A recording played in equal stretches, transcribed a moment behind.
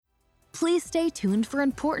Please stay tuned for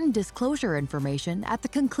important disclosure information at the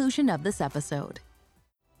conclusion of this episode.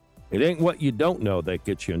 It ain't what you don't know that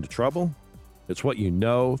gets you into trouble. It's what you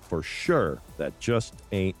know for sure that just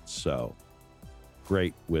ain't so.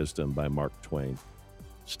 Great wisdom by Mark Twain.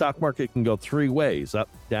 Stock market can go three ways, up,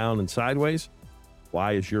 down, and sideways.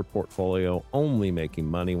 Why is your portfolio only making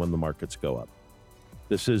money when the markets go up?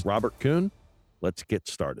 This is Robert Kuhn. Let's get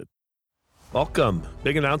started. Welcome.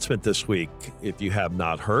 Big announcement this week. If you have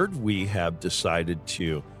not heard, we have decided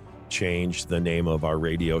to change the name of our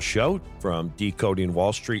radio show from Decoding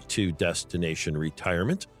Wall Street to Destination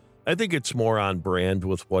Retirement. I think it's more on brand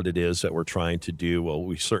with what it is that we're trying to do. Well,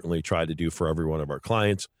 we certainly try to do for every one of our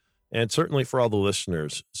clients and certainly for all the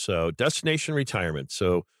listeners. So Destination Retirement.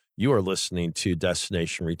 So you are listening to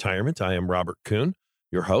Destination Retirement. I am Robert Kuhn,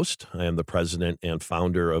 your host. I am the president and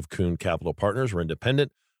founder of Kuhn Capital Partners. We're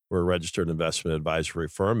independent. We're a registered investment advisory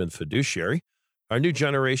firm and fiduciary. Our new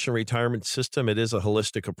generation retirement system, it is a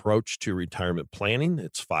holistic approach to retirement planning.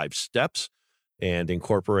 It's 5 steps and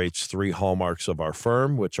incorporates 3 hallmarks of our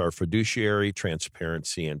firm, which are fiduciary,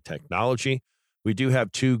 transparency, and technology. We do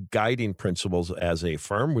have 2 guiding principles as a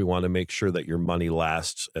firm. We want to make sure that your money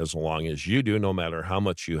lasts as long as you do, no matter how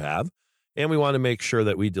much you have. And we want to make sure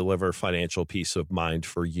that we deliver financial peace of mind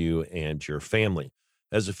for you and your family.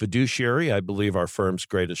 As a fiduciary, I believe our firm's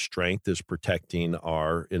greatest strength is protecting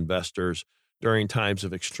our investors during times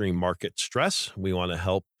of extreme market stress. We want to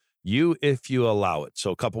help you if you allow it.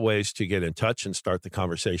 So a couple ways to get in touch and start the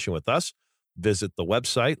conversation with us. Visit the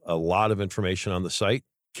website. A lot of information on the site,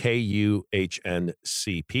 kuhncp.com,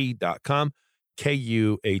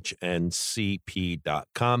 kuhncp.com.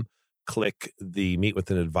 Click the Meet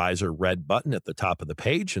with an Advisor red button at the top of the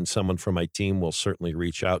page, and someone from my team will certainly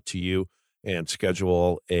reach out to you and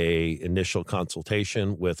schedule a initial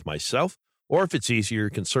consultation with myself. Or if it's easier, you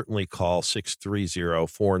can certainly call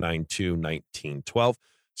 630-492-1912,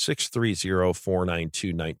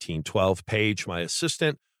 630-492-1912. Paige, my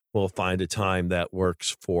assistant, will find a time that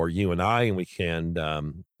works for you and I, and we can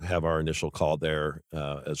have our initial call there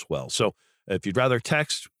as well. So if you'd rather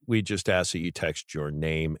text, we just ask that you text your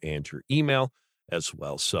name and your email as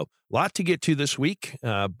well. So a lot to get to this week,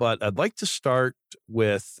 but I'd like to start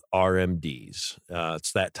with RMDs.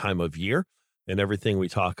 It's that time of year, and everything we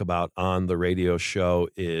talk about on the radio show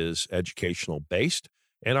is educational based,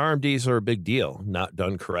 and RMDs are a big deal. Not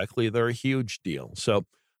done correctly, they're a huge deal. So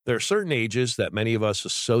there are certain ages that many of us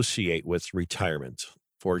associate with retirement.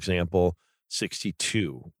 For example,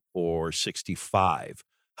 62 or 65.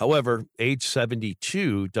 However, age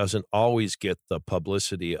 72 doesn't always get the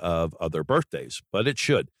publicity of other birthdays, but it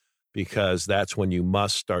should, because that's when you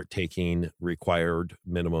must start taking required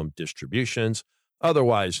minimum distributions,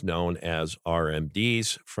 otherwise known as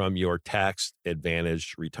RMDs, from your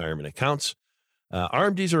tax-advantaged retirement accounts.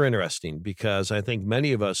 RMDs are interesting because I think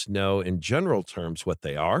many of us know in general terms what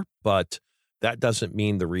they are, but that doesn't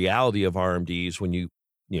mean the reality of RMDs when you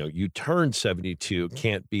turn 72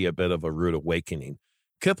 can't be a bit of a rude awakening.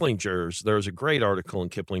 Kiplinger's, there was a great article in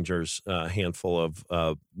Kiplinger's handful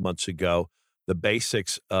of months ago, The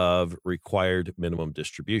Basics of Required Minimum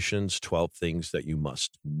Distributions, 12 Things That You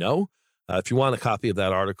Must Know. If you want a copy of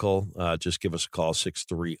that article, just give us a call,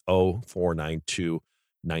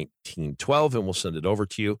 630-492-1912, and we'll send it over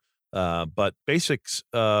to you. But basics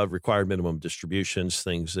of required minimum distributions,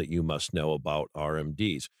 things that you must know about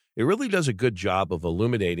RMDs. It really does a good job of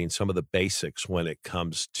illuminating some of the basics when it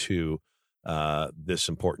comes to this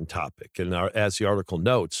important topic. And as the article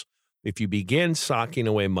notes, if you begin socking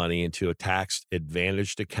away money into a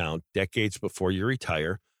tax-advantaged account decades before you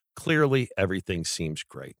retire, clearly everything seems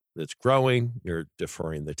great. It's growing, you're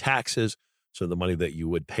deferring the taxes, so the money that you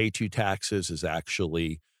would pay to taxes is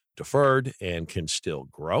actually deferred and can still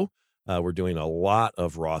grow. We're doing a lot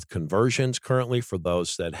of Roth conversions currently for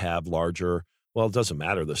those that have larger, well, it doesn't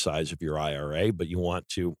matter the size of your IRA, but you want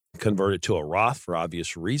to convert it to a Roth for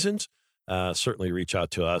obvious reasons. Certainly reach out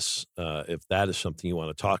to us if that is something you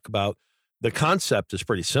want to talk about. The concept is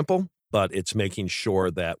pretty simple, but it's making sure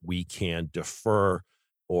that we can defer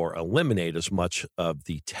or eliminate as much of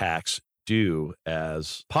the tax due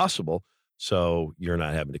as possible, so you're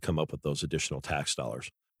not having to come up with those additional tax dollars.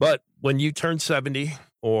 But when you turn 70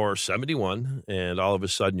 or 71, and all of a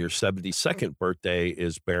sudden your 72nd birthday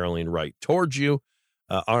is barreling right towards you,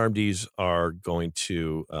 RMDs are going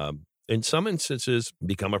to, in some instances,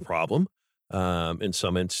 become a problem. In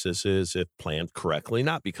some instances, if planned correctly,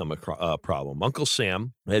 not become a problem. Uncle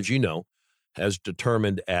Sam, as you know, has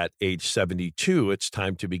determined at age 72, it's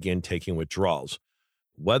time to begin taking withdrawals,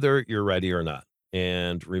 whether you're ready or not.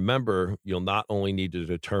 And remember, you'll not only need to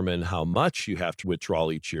determine how much you have to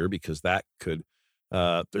withdraw each year, because that could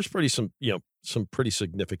there's some pretty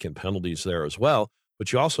significant penalties there as well.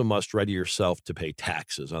 But you also must ready yourself to pay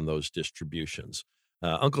taxes on those distributions.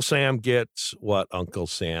 Uncle Sam gets what Uncle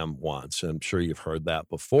Sam wants. I'm sure you've heard that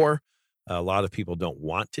before. A lot of people don't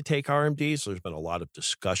want to take RMDs. There's been a lot of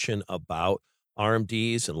discussion about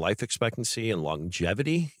RMDs and life expectancy and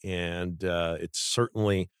longevity, and it's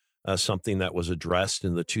certainly something that was addressed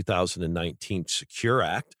in the 2019 Secure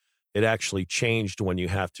Act. It actually changed when you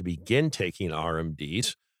have to begin taking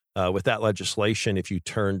RMDs. With that legislation, if you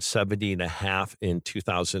turned 70 and a half in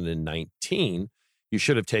 2019, you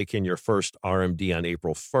should have taken your first RMD on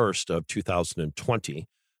April 1st of 2020.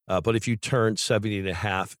 But if you turned 70 and a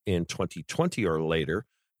half in 2020 or later,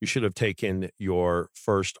 you should have taken your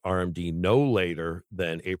first RMD no later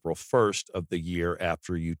than April 1st of the year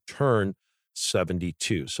after you turn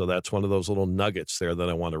 72. So that's one of those little nuggets there that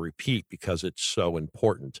I want to repeat because it's so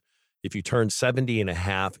important. If you turn 70 and a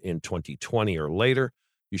half in 2020 or later,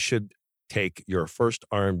 you should take your first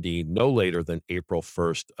RMD no later than April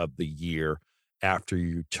 1st of the year after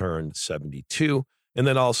you turn 72. And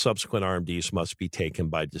then all subsequent RMDs must be taken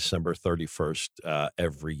by December 31st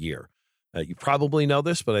every year. You probably know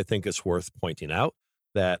this, but I think it's worth pointing out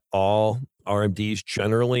that all RMDs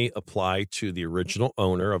generally apply to the original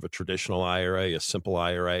owner of a traditional IRA, a simple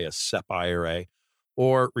IRA, a SEP IRA,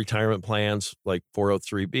 or retirement plans like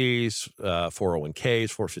 403Bs,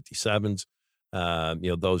 401Ks, 457s.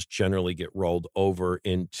 Those generally get rolled over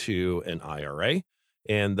into an IRA.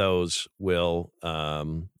 And those will,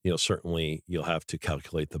 certainly you'll have to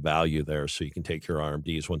calculate the value there so you can take your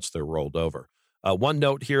RMDs once they're rolled over. One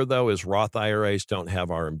note here, though, is Roth IRAs don't have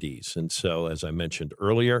RMDs. And so, as I mentioned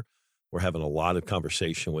earlier, we're having a lot of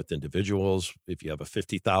conversation with individuals. If you have a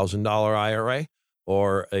 $50,000 IRA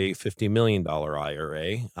or a $50 million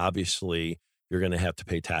IRA, obviously you're going to have to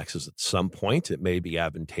pay taxes at some point. It may be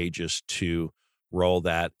advantageous to roll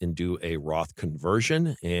that and do a Roth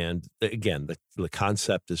conversion. And again, the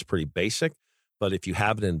concept is pretty basic, but if you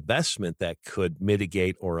have an investment that could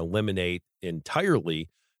mitigate or eliminate entirely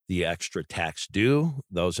the extra tax due,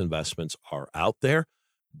 those investments are out there.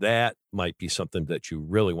 That might be something that you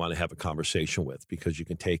really want to have a conversation with because you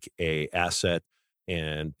can take a asset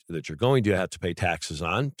and that you're going to have to pay taxes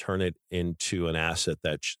on, turn it into an asset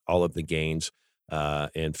that all of the gains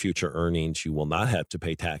and future earnings you will not have to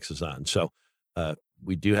pay taxes on. So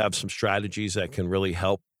we do have some strategies that can really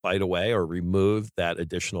help bite away or remove that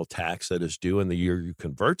additional tax that is due in the year you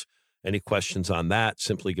convert. Any questions on that,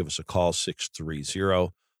 simply give us a call,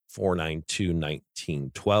 630-492-1912,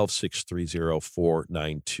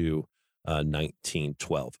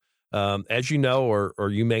 630-492-1912. As you know, or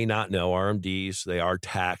you may not know, RMDs, they are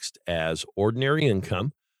taxed as ordinary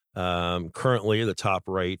income. Currently, the top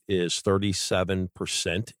rate is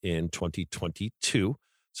 37% in 2022.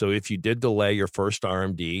 So if you did delay your first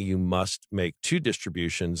RMD, you must make 2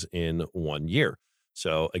 distributions in 1 year.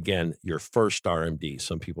 So again, your first RMD,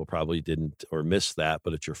 some people probably didn't or missed that,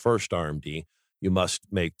 but it's your first RMD. You must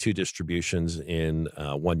make 2 distributions in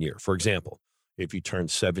 1 year. For example, if you turn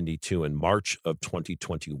 72 in March of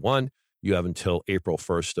 2021, you have until April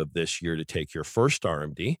 1st of this year to take your first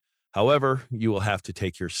RMD. However, you will have to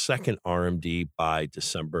take your second RMD by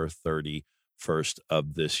December 31st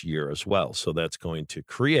of this year as well. So that's going to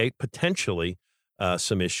create potentially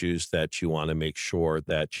some issues that you want to make sure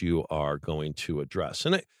that you are going to address.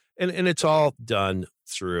 And it's all done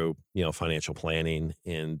through, financial planning.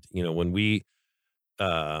 And, when we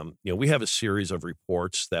have a series of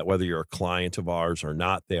reports that whether you're a client of ours or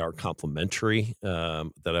not, they are complimentary,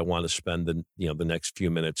 that I want to spend the next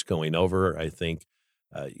few minutes going over. I think,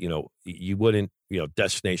 you wouldn't,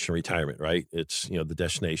 destination retirement, right? It's, the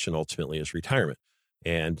destination ultimately is retirement.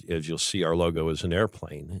 And as you'll see, our logo is an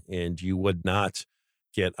airplane, and you would not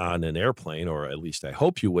get on an airplane, or at least I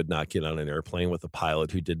hope you would not get on an airplane with a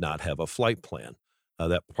pilot who did not have a flight plan.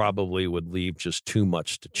 That probably would leave just too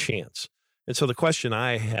much to chance. And so the question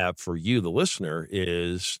I have for you, the listener,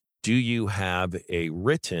 is, do you have a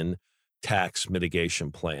written tax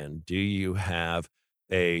mitigation plan? Do you have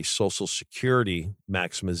a Social Security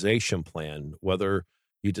maximization plan, whether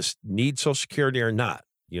you just need Social Security or not?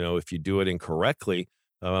 If you do it incorrectly,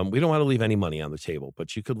 we don't want to leave any money on the table,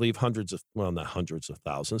 but you could leave not hundreds of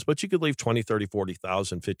thousands, but you could leave $20,000, $30,000,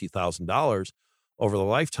 $40,000, $50,000 over the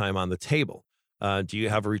lifetime on the table. Do you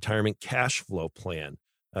have a retirement cash flow plan?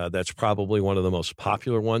 That's probably one of the most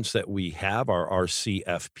popular ones that we have, our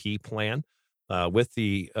RCFP plan. With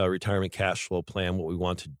the retirement cash flow plan, what we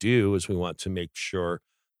want to do is we want to make sure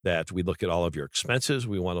that we look at all of your expenses.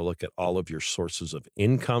 We want to look at all of your sources of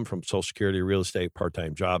income from Social Security, real estate,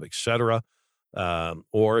 part-time job, et cetera.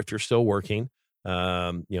 Or if you're still working,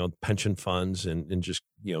 pension funds and just,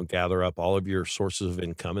 gather up all of your sources of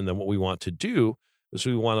income. And then what we want to do is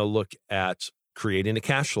we want to look at creating a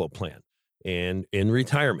cash flow plan and in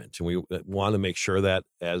retirement. And we want to make sure that,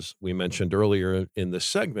 as we mentioned earlier in this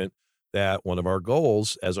segment, that one of our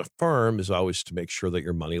goals as a firm is always to make sure that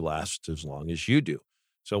your money lasts as long as you do.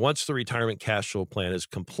 So once the retirement cash flow plan is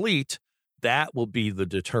complete, that will be the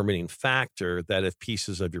determining factor that if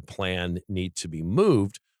pieces of your plan need to be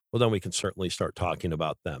moved, well, then we can certainly start talking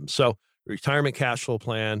about them. So retirement cash flow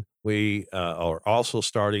plan, we are also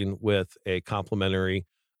starting with a complimentary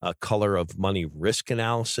color of money risk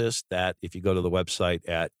analysis that if you go to the website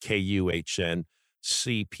at kuhncp.com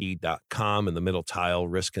in the middle tile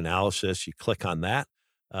risk analysis, you click on that.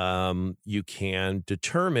 You can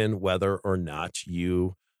determine whether or not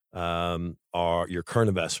your current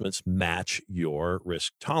investments match your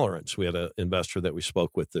risk tolerance. We had an investor that we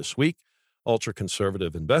spoke with this week, ultra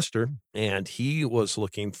conservative investor, and he was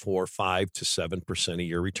looking for 5 to 7% a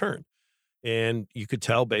year return. And you could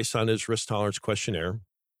tell based on his risk tolerance questionnaire,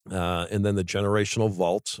 and then the generational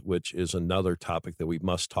vault, which is another topic that we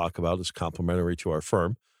must talk about, is complementary to our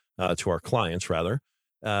firm, to our clients rather,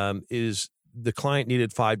 is the client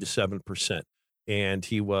needed 5 to 7%. And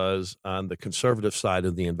he was on the conservative side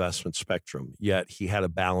of the investment spectrum, yet he had a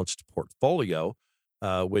balanced portfolio,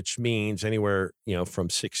 which means anywhere, from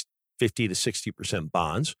 50 to 60%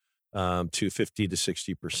 bonds, to 50 to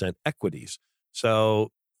 60% equities. So,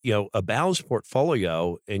 a balanced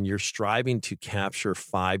portfolio and you're striving to capture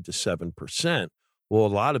 5 to 7%. Well, a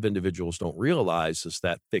lot of individuals don't realize is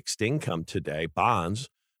that fixed income today, bonds,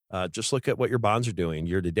 just look at what your bonds are doing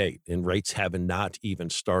year to date, and rates have not even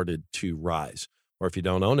started to rise. Or if you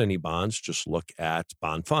don't own any bonds, just look at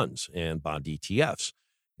bond funds and bond ETFs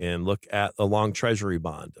and look at a long treasury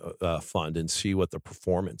bond fund and see what the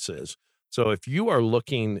performance is. So if you are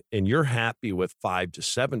looking and you're happy with 5 to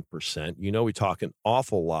 7%, we talk an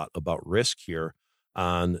awful lot about risk here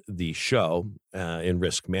on the show in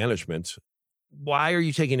risk management. Why are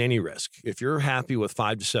you taking any risk? If you're happy with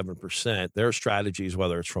 5 to 7%, there are strategies,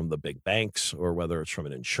 whether it's from the big banks or whether it's from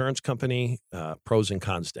an insurance company, pros and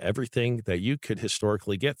cons to everything, that you could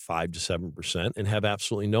historically get 5 to 7% and have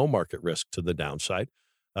absolutely no market risk to the downside,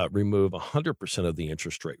 remove 100% of the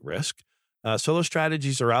interest rate risk. So those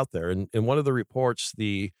strategies are out there. And in one of the reports,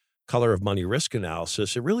 the color of money risk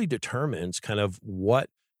analysis, it really determines kind of what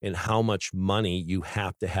and how much money you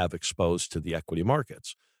have to have exposed to the equity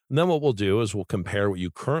markets. And then what we'll do is we'll compare what you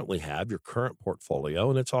currently have, your current portfolio,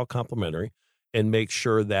 and it's all complementary, and make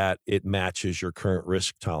sure that it matches your current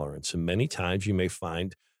risk tolerance. And many times you may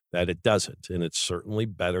find that it doesn't. And it's certainly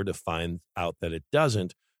better to find out that it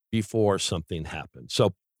doesn't before something happens.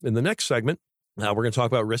 So in the next segment, we're going to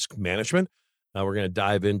talk about risk management. We're going to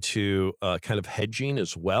dive into kind of hedging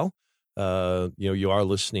as well. You are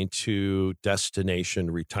listening to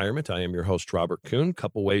Destination Retirement. I am your host, Robert Kuhn.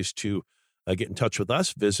 Couple ways to get in touch with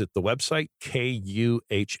us. Visit the website, kuhncp.com.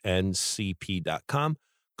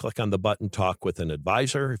 Click on the button, Talk with an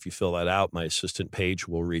Advisor. If you fill that out, my assistant Paige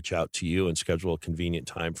will reach out to you and schedule a convenient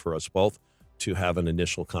time for us both to have an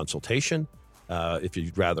initial consultation. If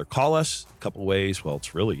you'd rather call us, a couple ways. Well,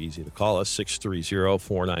 it's really easy to call us,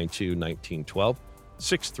 630-492-1912,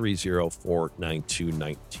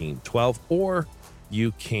 630-492-1912, or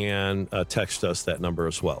you can text us that number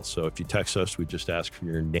as well. So if you text us, we just ask for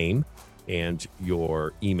your name and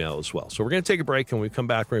your email as well. So we're going to take a break, and when we come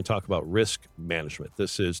back, we're going to talk about risk management.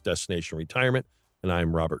 This is Destination Retirement, and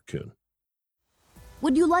I'm Robert Kuhn.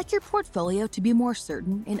 Would you like your portfolio to be more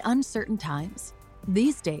certain in uncertain times?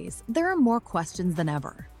 These days, there are more questions than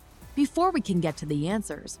ever. Before we can get to the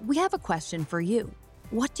answers, we have a question for you.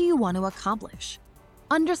 What do you want to accomplish?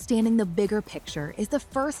 Understanding the bigger picture is the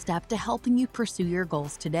first step to helping you pursue your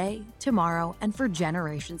goals today, tomorrow, and for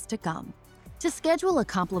generations to come. To schedule a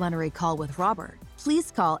complimentary call with Robert,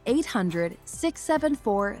 please call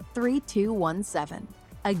 800-674-3217.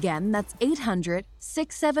 Again, that's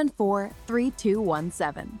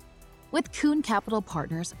 800-674-3217. With Kuhn Capital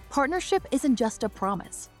Partners, partnership isn't just a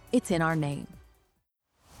promise, it's in our name.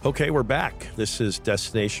 Okay, we're back. This is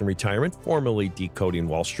Destination Retirement, formerly Decoding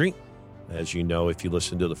Wall Street. As you know, if you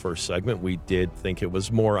listened to the first segment, we did think it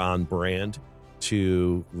was more on brand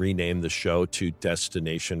to rename the show to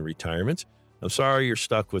Destination Retirement. I'm sorry you're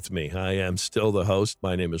stuck with me. I am still the host.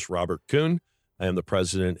 My name is Robert Kuhn. I am the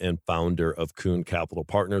president and founder of Kuhn Capital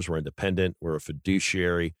Partners. We're independent. We're a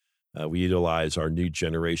fiduciary. We utilize our new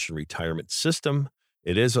generation retirement system.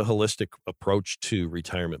 It is a holistic approach to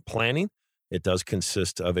retirement planning. It does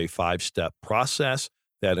consist of a 5-step process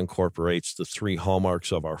that incorporates the 3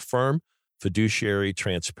 hallmarks of our firm: fiduciary,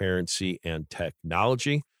 transparency, and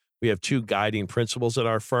technology. We have two guiding principles at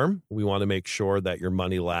our firm. We want to make sure that your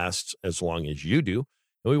money lasts as long as you do.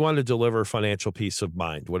 And we want to deliver financial peace of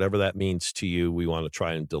mind. Whatever that means to you, we want to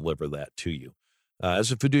try and deliver that to you.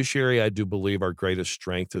 As a fiduciary, I do believe our greatest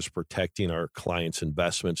strength is protecting our clients'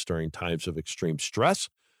 investments during times of extreme stress.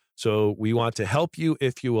 So we want to help you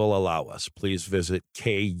if you will allow us. Please visit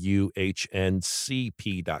kuhncp.com,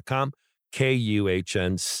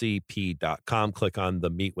 kuhncp.com. Click on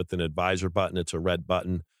the Meet with an Advisor button. It's a red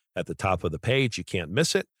button at the top of the page. You can't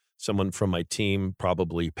miss it. Someone from my team,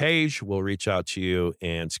 probably Paige, will reach out to you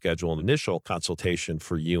and schedule an initial consultation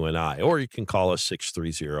for you and I. Or you can call us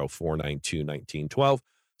 630-492-1912,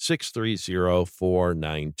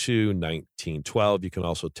 630-492-1912. You can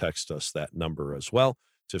also text us that number as well.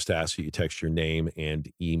 Just ask that you text your name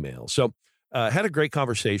and email. So I had a great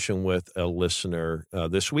conversation with a listener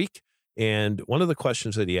this week. And one of the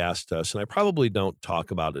questions that he asked us, and I probably don't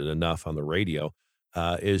talk about it enough on the radio,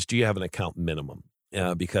 is do you have an account minimum?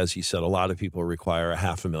 Because he said a lot of people require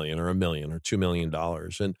 $500,000 or $1 million or $2 million.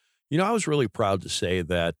 And, I was really proud to say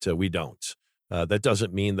that we don't. That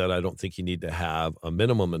doesn't mean that I don't think you need to have a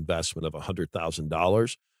minimum investment of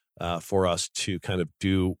 $100,000 for us to kind of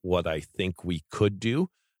do what I think we could do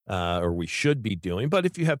or we should be doing. But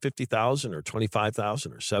if you have $50,000 or $25,000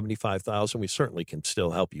 or $75,000, we certainly can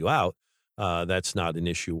still help you out. That's not an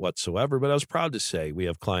issue whatsoever. But I was proud to say we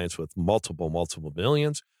have clients with multiple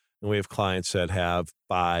millions. And we have clients that have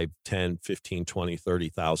 $5, $10, $15, $20,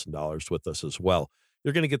 $30,000 with us as well.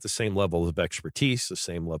 You're going to get the same level of expertise, the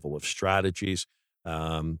same level of strategies.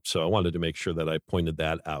 So I wanted to make sure that I pointed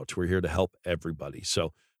that out. We're here to help everybody.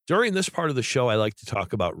 So during this part of the show, I like to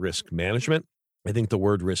talk about risk management. I think the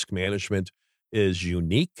word risk management is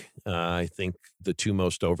unique. I think the two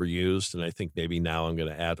most overused, and I think maybe now I'm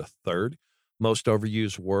going to add a third most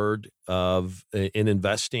overused word in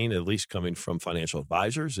investing, at least coming from financial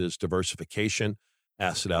advisors, is diversification,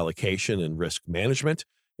 asset allocation, and risk management.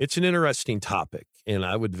 It's an interesting topic, and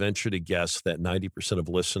I would venture to guess that 90% of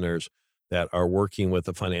listeners that are working with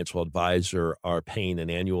a financial advisor are paying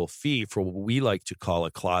an annual fee for what we like to call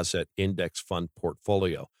a closet index fund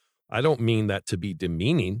portfolio. I don't mean that to be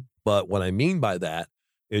demeaning, but what I mean by that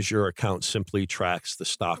is your account simply tracks the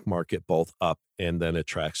stock market both up and then it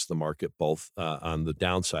tracks the market both on the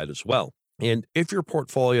downside as well. And if your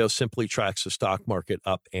portfolio simply tracks the stock market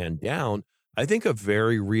up and down, I think a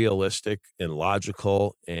very realistic and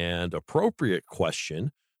logical and appropriate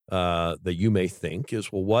question that you may think is,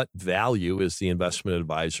 well, what value is the investment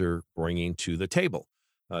advisor bringing to the table?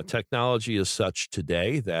 Technology is such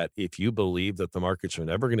today that if you believe that the markets are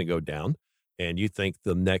never going to go down, and you think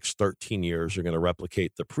the next 13 years are going to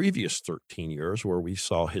replicate the previous 13 years where we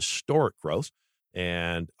saw historic growth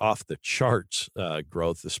and off the charts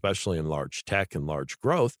growth, especially in large tech and large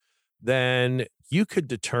growth, then you could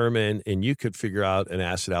determine and you could figure out an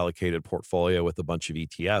asset allocated portfolio with a bunch of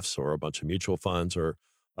ETFs or a bunch of mutual funds or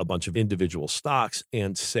a bunch of individual stocks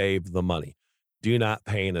and save the money. Do not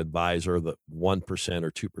pay an advisor the 1%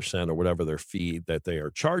 or 2% or whatever their fee that they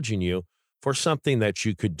are charging you for something that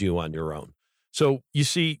you could do on your own. So you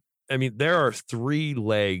see, I mean, there are three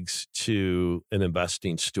legs to an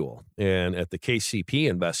investing stool. And at the KCP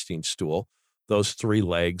investing stool, those three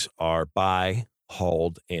legs are buy,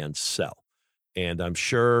 hold, and sell. And I'm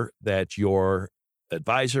sure that your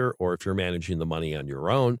advisor, or if you're managing the money on your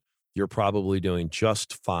own, you're probably doing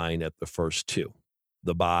just fine at the first two,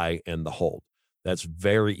 the buy and the hold. That's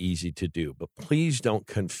very easy to do. But please don't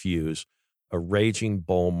confuse a raging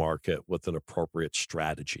bull market with an appropriate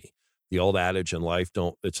strategy. The old adage in life,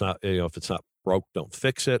 if it's not broke, don't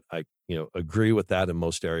fix it. I, agree with that in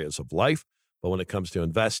most areas of life. But when it comes to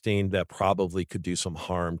investing, that probably could do some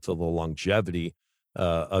harm to the longevity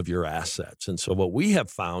of your assets. And so what we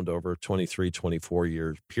have found over a 23, 24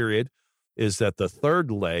 year period is that the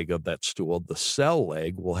third leg of that stool, the sell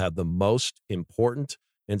leg, will have the most important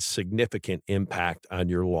and significant impact on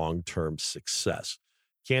your long-term success.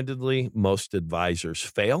 Candidly, most advisors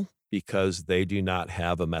fail because they do not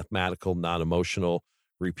have a mathematical, non-emotional,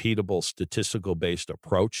 repeatable, statistical-based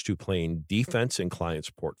approach to playing defense in clients'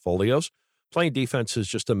 portfolios. Playing defense is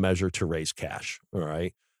just a measure to raise cash, all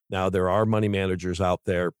right? Now, there are money managers out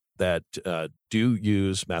there that do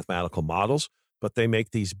use mathematical models, but they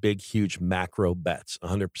make these big, huge macro bets,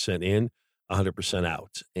 100% in, 100%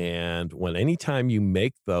 out. And anytime you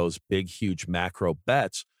make those big, huge macro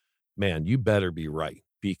bets, man, you better be right,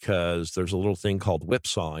 because there's a little thing called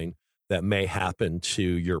whipsawing that may happen to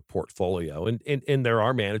your portfolio. And there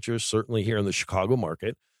are managers, certainly here in the Chicago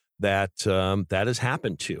market, that has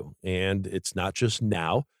happened to. And it's not just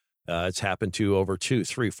now. It's happened to over 2,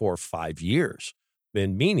 3, 4, 5 years.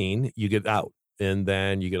 And meaning you get out. and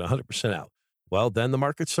then you get 100% out. Well, then the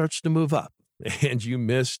market starts to move up and you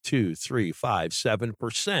miss 2, 3, 5,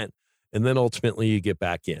 7%. And then ultimately you get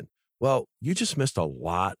back in. Well, you just missed a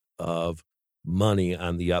lot of money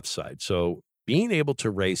on the upside. So being able to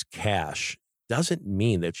raise cash doesn't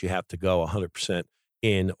mean that you have to go 100%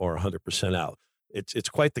 in or 100% out. It's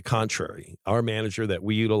quite the contrary. Our manager that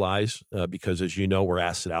we utilize, because as you know, we're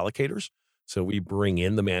asset allocators. So we bring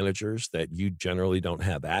in the managers that you generally don't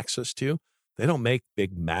have access to. They don't make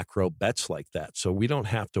big macro bets like that. So we don't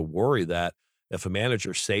have to worry that if a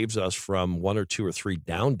manager saves us from 1 or 2 or 3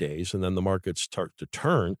 down days and then the markets start to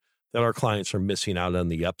turn, that our clients are missing out on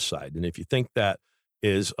the upside. And if you think that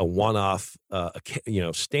is a one-off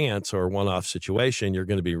stance or a one-off situation, you're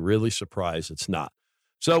going to be really surprised it's not.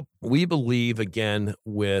 So we believe, again,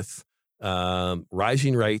 with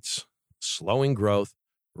rising rates, slowing growth,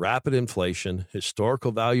 rapid inflation,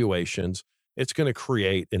 historical valuations, it's going to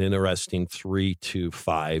create an interesting 3 to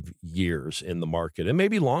 5 years in the market and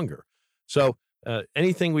maybe longer. So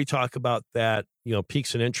anything we talk about that,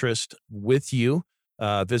 piques an interest with you,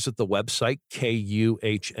 visit the website,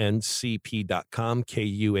 kuhncp.com,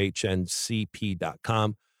 kuhncp.com.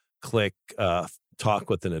 Click Talk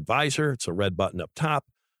with an Advisor. It's a red button up top.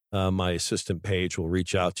 My assistant Paige will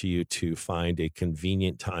reach out to you to find a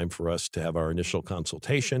convenient time for us to have our initial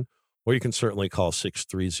consultation, or you can certainly call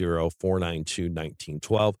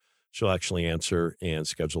 630-492-1912. She'll actually answer and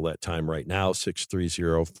schedule that time right now,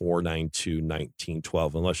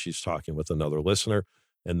 630-492-1912, unless she's talking with another listener,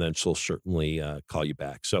 and then she'll certainly call you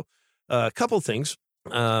back. So a couple of things.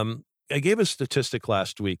 I gave a statistic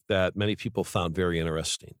last week that many people found very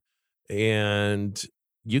interesting, and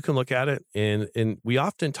you can look at it, and we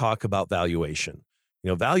often talk about valuation.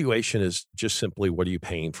 Valuation is just simply, what are you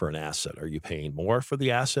paying for an asset? Are you paying more for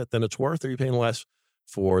the asset than it's worth? Or are you paying less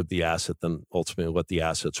for the asset than ultimately what the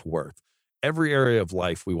asset's worth? Every area of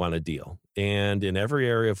life we want to deal. And in every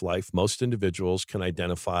area of life, most individuals can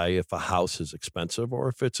identify if a house is expensive or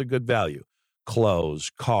if it's a good value.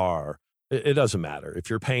 Clothes, car, it doesn't matter. If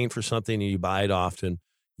you're paying for something and you buy it often,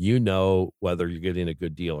 you know whether you're getting a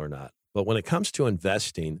good deal or not. But when it comes to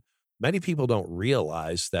investing, many people don't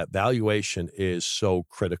realize that valuation is so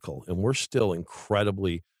critical. And we're still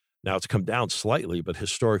incredibly, now it's come down slightly, but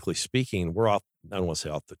historically speaking, we're off, I don't want to say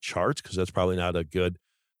off the charts, because that's probably not a good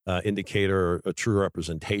indicator or a true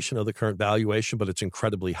representation of the current valuation, but it's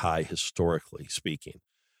incredibly high historically speaking.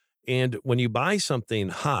 And when you buy something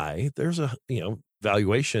high, there's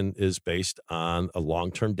valuation is based on a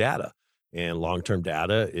long-term data. And long-term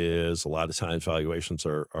data is, a lot of times valuations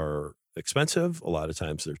are expensive. A lot of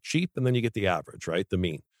times they're cheap. And then you get the average, right? The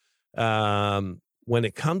mean. When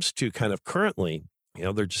it comes to kind of currently,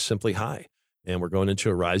 they're just simply high. And we're going into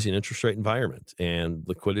a rising interest rate environment, and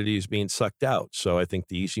liquidity is being sucked out. So I think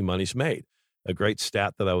the easy money's made. A great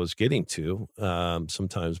stat that I was getting to,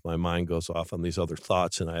 sometimes my mind goes off on these other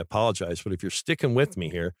thoughts, and I apologize, but if you're sticking with me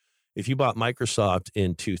here, if you bought Microsoft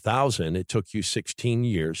in 2000, it took you 16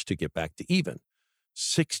 years to get back to even.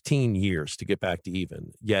 16 years to get back to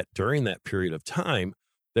even. Yet during that period of time,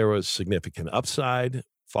 there was significant upside,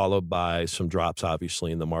 followed by some drops,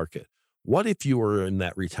 obviously, in the market. What if you were in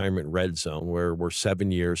that retirement red zone where we're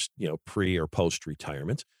 7 years, pre or post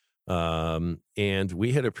retirement, and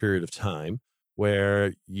we had a period of time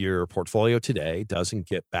where your portfolio today doesn't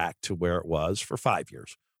get back to where it was for 5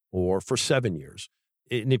 years or for 7 years?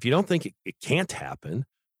 And if you don't think it can't happen,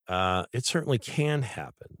 it certainly can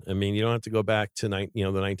happen. I mean, you don't have to go back to the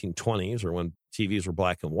 1920s or when TVs were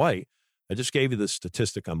black and white. I just gave you the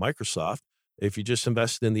statistic on Microsoft. If you just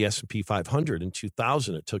invested in the S&P 500 in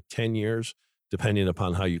 2000, it took 10 years, depending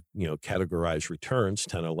upon how you categorize returns,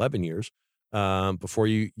 10 or 11 years, before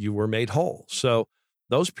you were made whole. So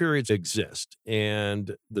those periods exist.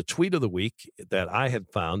 And the tweet of the week that I had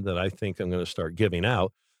found that I think I'm going to start giving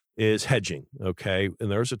out is hedging. Okay.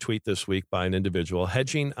 And there's a tweet this week by an individual.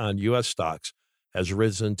 Hedging on U.S. stocks has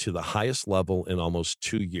risen to the highest level in almost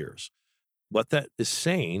 2 years. What that is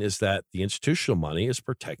saying is that the institutional money is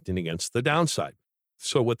protecting against the downside.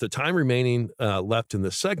 So with the time remaining left in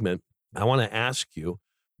this segment, I want to ask you,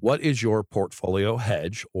 what is your portfolio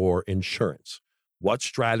hedge or insurance? What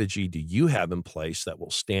strategy do you have in place that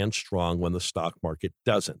will stand strong when the stock market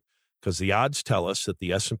doesn't? Because the odds tell us that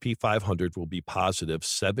the S&P 500 will be positive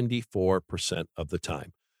 74% of the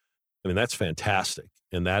time. I mean, that's fantastic.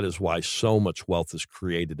 And that is why so much wealth is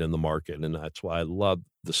created in the market. And that's why I love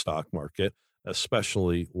the stock market,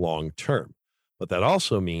 especially long term. But that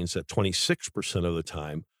also means that 26% of the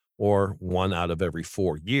time, or 1 out of every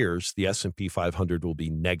 4 years, the S&P 500 will be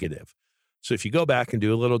negative. So if you go back and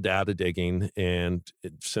do a little data digging, and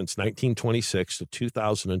since 1926 to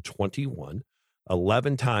 2021,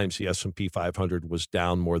 11 times the S&P 500 was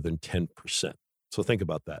down more than 10%. So think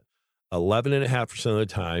about that. 11.5% of the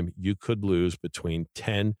time, you could lose between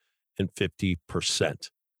 10 and 50%.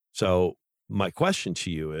 So my question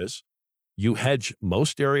to you is, you hedge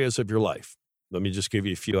most areas of your life. Let me just give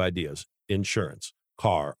you a few ideas. Insurance,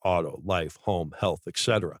 car, auto, life, home, health,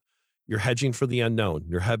 etc. You're hedging for the unknown.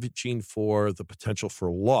 You're hedging for the potential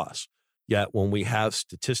for loss. Yet when we have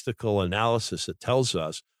statistical analysis that tells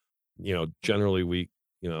us, generally I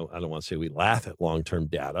don't want to say we laugh at long-term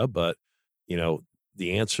data, but,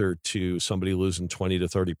 the answer to somebody losing 20 to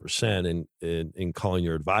 30% in calling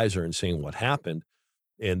your advisor and saying what happened,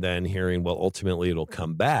 and then hearing, well, ultimately it'll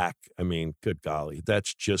come back. I mean, good golly,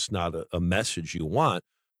 that's just not a message you want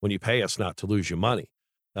when you pay us not to lose your money.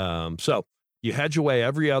 So you hedge away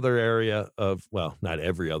every other area not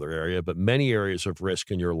every other area, but many areas of risk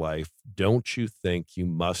in your life. Don't you think you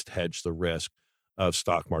must hedge the risk of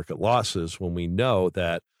stock market losses when we know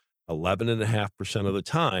that 11.5% of the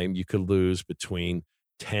time you could lose between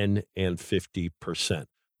 10 and 50%?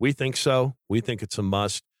 We think so. We think it's a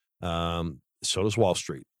must. So does Wall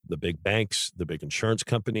Street, the big banks, the big insurance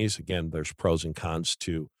companies. Again, there's pros and cons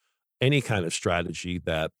to any kind of strategy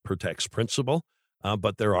that protects principal.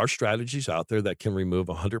 But there are strategies out there that can remove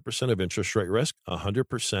 100% of interest rate risk,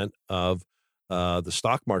 100% of the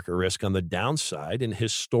stock market risk on the downside. And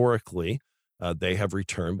historically, they have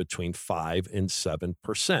returned between 5 and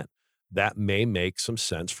 7%. That may make some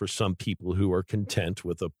sense for some people who are content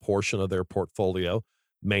with a portion of their portfolio,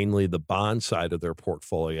 mainly the bond side of their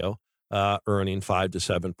portfolio, earning 5 to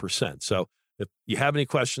 7%. So if you have any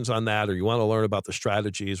questions on that, or you want to learn about the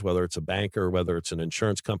strategies, whether it's a banker, whether it's an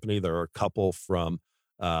insurance company, there are a couple from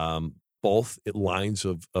both lines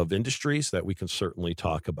of industries that we can certainly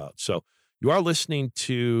talk about. So you are listening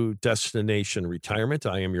to Destination Retirement.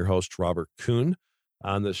 I am your host, Robert Kuhn.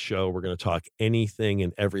 On this show, we're going to talk anything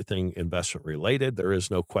and everything investment related. There is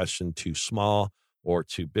no question too small or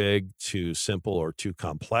too big, too simple or too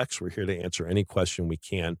complex. We're here to answer any question we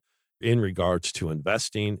can in regards to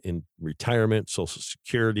investing in retirement, Social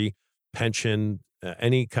Security, pension,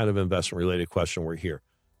 any kind of investment related question. We're here.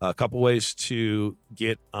 A couple ways to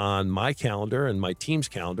get on my calendar and my team's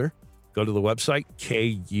calendar. Go to the website,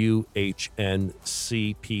 kuhncp.com,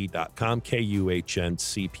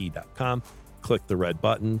 kuhncp.com. Click the red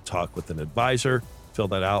button, talk with an advisor, fill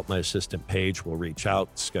that out. My assistant Paige will reach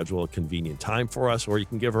out, schedule a convenient time for us, or you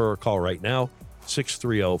can give her a call right now,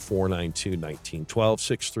 630-492-1912,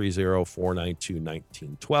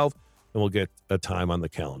 630-492-1912, and we'll get a time on the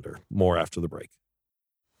calendar. More after the break.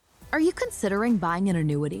 Are you considering buying an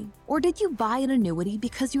annuity? Or did you buy an annuity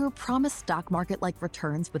because you were promised stock market-like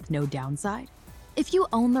returns with no downside? If you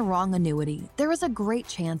own the wrong annuity, there is a great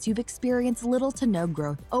chance you've experienced little to no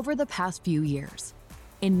growth over the past few years.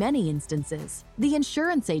 In many instances, the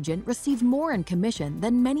insurance agent received more in commission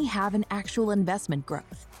than many have in actual investment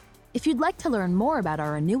growth. If you'd like to learn more about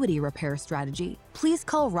our annuity repair strategy, please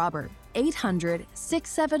call Robert,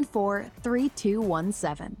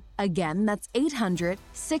 800-674-3217. Again, that's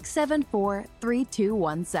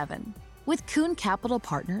 800-674-3217. With Kuhn Capital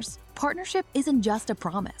Partners, partnership isn't just a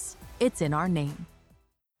promise, it's in our name.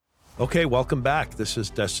 Okay, welcome back. This is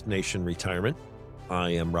Destination Retirement. I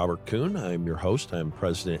am Robert Kuhn. I'm your host. I'm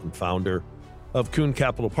president and founder of Kuhn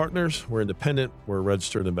Capital Partners. We're independent. We're a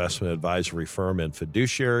registered investment advisory firm and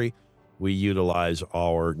fiduciary. We utilize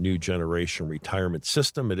our new generation retirement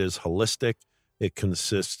system. It is holistic. It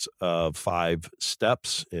consists of 5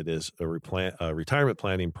 steps. It is a retirement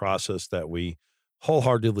planning process that we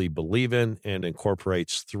wholeheartedly believe in and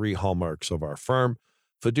incorporates 3 hallmarks of our firm: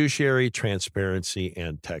 fiduciary, transparency,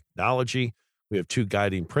 and technology. We have 2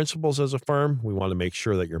 guiding principles as a firm. We want to make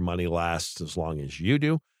sure that your money lasts as long as you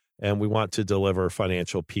do, and we want to deliver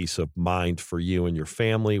financial peace of mind for you and your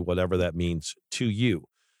family, whatever that means to you.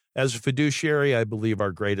 As a fiduciary, I believe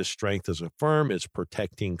our greatest strength as a firm is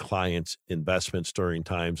protecting clients' investments during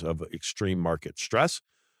times of extreme market stress.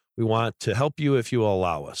 We want to help you if you will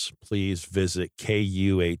allow us. Please visit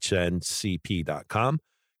kuhncp.com,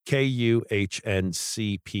 kuhncp.com.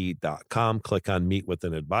 Click on Meet with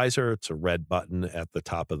an Advisor. It's a red button at the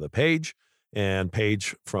top of the page, and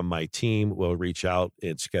Paige from my team will reach out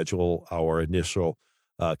and schedule our initial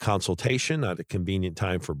consultation at a convenient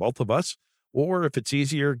time for both of us. Or if it's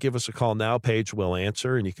easier, give us a call now. Paige will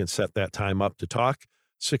answer, and you can set that time up to talk.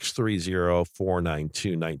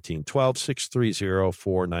 630-492-1912,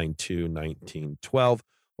 630-492-1912.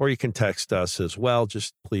 Or you can text us as well.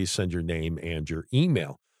 Just please send your name and your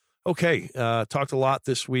email. Okay, talked a lot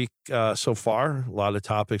this week so far. A lot of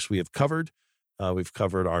topics we have covered. We've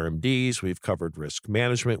covered RMDs. We've covered risk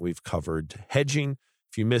management. We've covered hedging.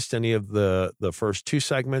 If you missed any of the first two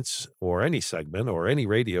segments or any segment or any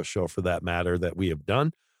radio show for that matter that we have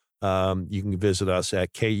done, you can visit us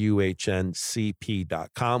at kuhncp.com.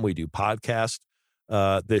 We do podcast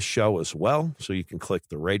this show as well. So you can click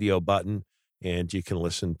the radio button and you can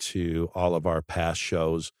listen to all of our past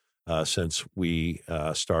shows since we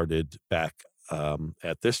started back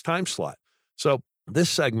at this time slot. So this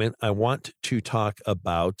segment, I want to talk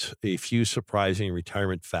about a few surprising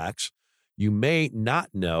retirement facts you may not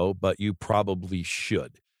know, but you probably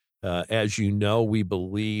should. As you know, we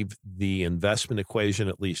believe the investment equation,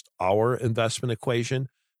 at least our investment equation,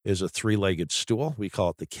 is a three-legged stool. We call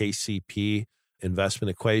it the KCP investment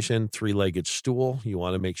equation, three-legged stool. You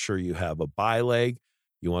want to make sure you have a buy leg,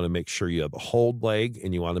 you want to make sure you have a hold leg,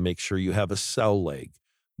 and you want to make sure you have a sell leg.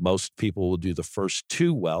 Most people will do the first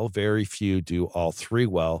two well. Very few do all three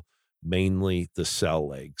well, mainly the sell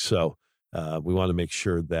leg. So we want to make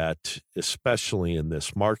sure that, especially in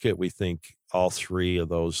this market, we think all three of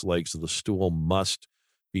those legs of the stool must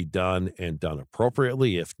be done and done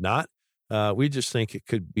appropriately. If not, we just think it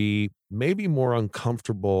could be maybe more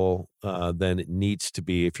uncomfortable than it needs to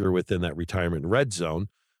be if you're within that retirement red zone,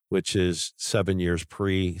 which is 7 years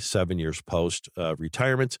pre, 7 years post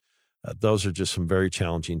retirement. Those are just some very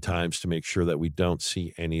challenging times to make sure that we don't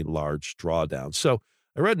see any large drawdowns. So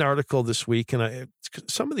I read an article this week, and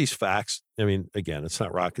some of these facts, I mean, again, it's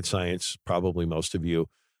not rocket science. Probably most of you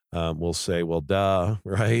will say, well, duh,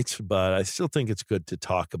 right? But I still think it's good to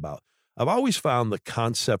talk about. I've always found the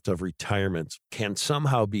concept of retirement can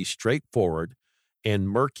somehow be straightforward and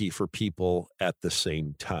murky for people at the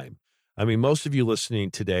same time. I mean, most of you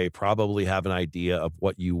listening today probably have an idea of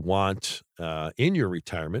what you want in your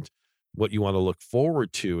retirement, what you want to look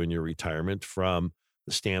forward to in your retirement from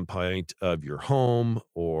the standpoint of your home,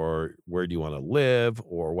 or where do you want to live,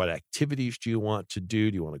 or what activities do you want to do?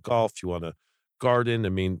 Do you want to golf? Do you want to garden? I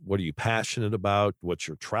mean, what are you passionate about? What's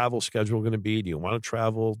your travel schedule going to be? Do you want to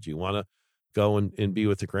travel? Do you want to go and be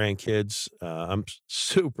with the grandkids? I'm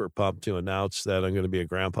super pumped to announce that I'm going to be a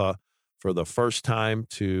grandpa for the first time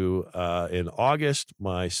in August.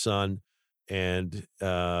 My son and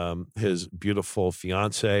his beautiful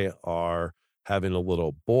fiance are having a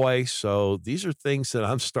little boy. So these are things that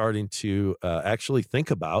I'm starting to actually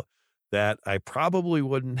think about that I probably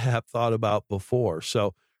wouldn't have thought about before.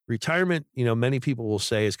 So retirement, many people will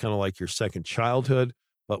say is kind of like your second childhood,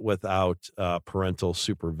 but without parental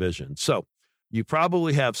supervision. So you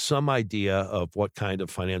probably have some idea of what kind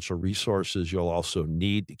of financial resources you'll also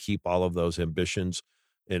need to keep all of those ambitions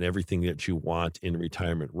and everything that you want in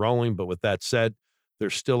retirement rolling. But with that said, there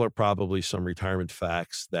still are probably some retirement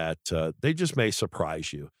facts that they just may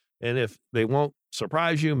surprise you. And if they won't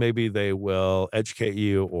surprise you, maybe they will educate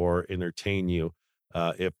you or entertain you,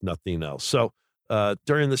 if nothing else. So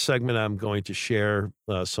during this segment, I'm going to share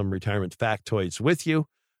some retirement factoids with you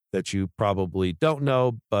that you probably don't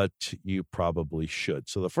know, but you probably should.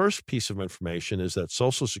 So the first piece of information is that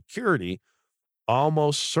Social Security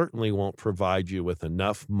almost certainly won't provide you with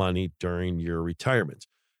enough money during your retirement.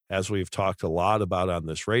 As we've talked a lot about on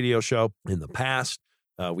this radio show in the past,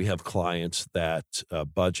 we have clients that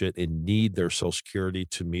budget and need their Social Security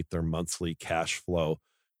to meet their monthly cash flow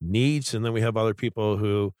needs. And then we have other people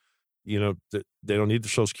who, they don't need the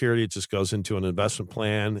Social Security. It just goes into an investment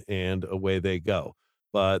plan and away they go.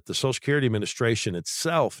 But the Social Security Administration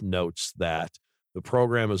itself notes that the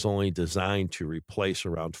program is only designed to replace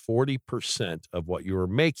around 40% of what you were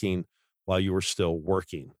making while you were still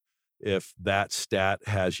working. If that stat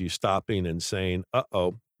has you stopping and saying,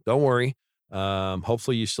 uh-oh, don't worry.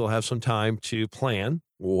 Hopefully you still have some time to plan,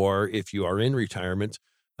 or if you are in retirement,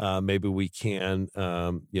 maybe we can,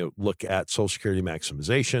 look at Social Security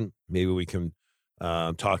maximization. Maybe we can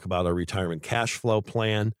talk about a retirement cash flow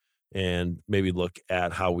plan and maybe look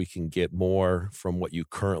at how we can get more from what you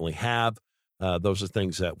currently have. Those are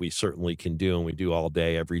things that we certainly can do, and we do all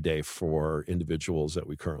day, every day for individuals that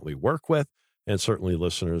we currently work with, and certainly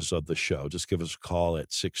listeners of the show. Just give us a call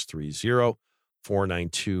at 630-492-1912,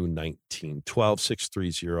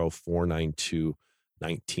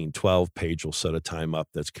 630-492-1912. Paige will set a time up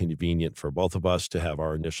that's convenient for both of us to have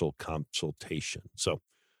our initial consultation. So,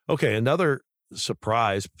 okay, another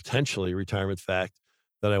surprise, potentially retirement fact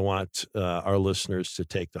that I want our listeners to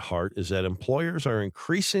take to heart is that employers are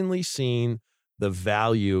increasingly seeing the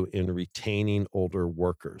value in retaining older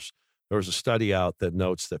workers. There was a study out that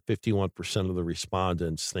notes that 51% of the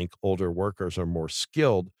respondents think older workers are more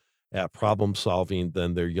skilled at problem solving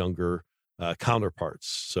than their younger counterparts.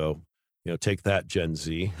 So, take that, Gen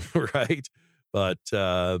Z, right? But,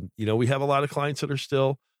 we have a lot of clients that are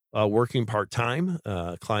still working part-time,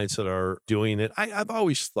 clients that are doing it. I've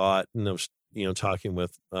always thought, talking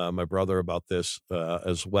with my brother about this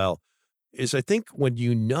as well, is I think when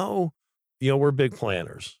we're big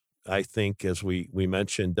planners. I think as we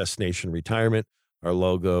mentioned destination retirement, our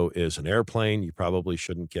logo is an airplane. You probably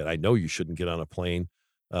shouldn't get, I know you shouldn't get on a plane,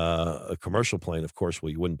 a commercial plane, of course,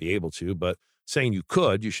 well, you wouldn't be able to, but saying you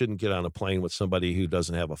could, you shouldn't get on a plane with somebody who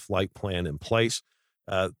doesn't have a flight plan in place.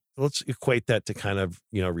 Uh, let's equate that to kind of,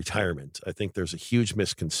 retirement. I think there's a huge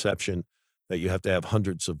misconception that you have to have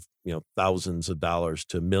hundreds of, thousands of dollars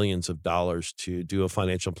to millions of dollars to do a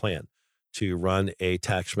financial plan, to run a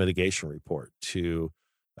tax mitigation report, to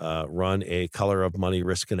run a color of money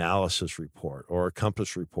risk analysis report or a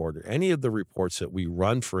compass report or any of the reports that we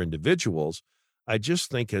run for individuals. I just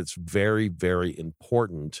think it's very, very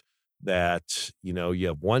important that, you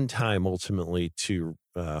have one time ultimately to,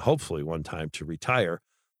 hopefully one time to retire.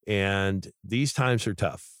 And these times are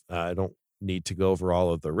tough. I don't need to go over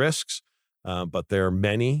all of the risks, but there are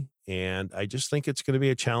many. And I just think it's going to be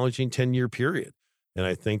a challenging 10-year period. And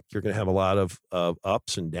I think you're going to have a lot of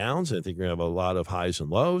ups and downs. I think you're going to have a lot of highs and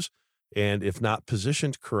lows. And if not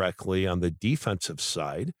positioned correctly on the defensive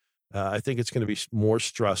side, I think it's going to be more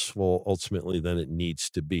stressful ultimately than it needs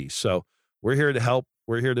to be. So we're here to help.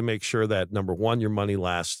 We're here to make sure that, number one, your money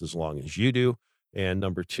lasts as long as you do. And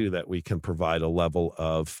number two, that we can provide a level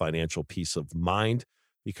of financial peace of mind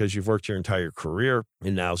because you've worked your entire career.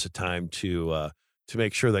 And now's the time to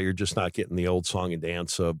make sure that you're just not getting the old song and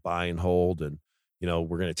dance of buy and hold. And,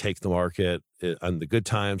 we're going to take the market on the good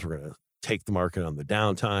times. We're going to take the market on the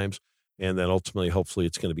down times. And then ultimately, hopefully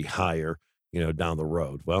it's going to be higher, down the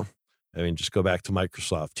road. Well, I mean, just go back to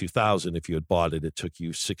Microsoft 2000. If you had bought it, it took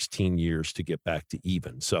you 16 years to get back to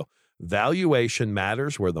even. So valuation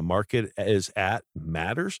matters. Where the market is at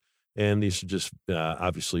matters. And these are just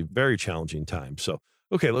obviously very challenging times. So,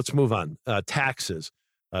 okay, let's move on. Taxes.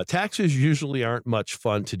 Taxes usually aren't much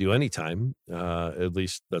fun to do anytime. At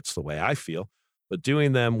least that's the way I feel. But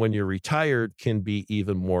doing them when you're retired can be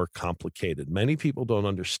even more complicated. Many people don't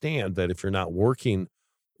understand that if you're not working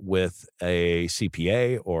with a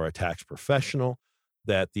CPA or a tax professional,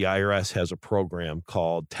 that the IRS has a program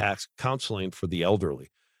called tax counseling for the elderly.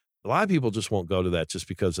 A lot of people just won't go to that just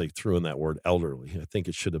because they threw in that word elderly. I think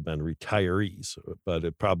it should have been retirees, but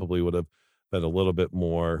it probably would have been a little bit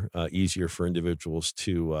more easier for individuals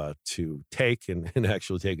to take and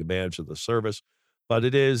actually take advantage of the service. But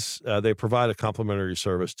it is, they provide a complimentary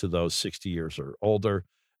service to those 60 years or older.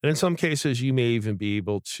 And in some cases, you may even be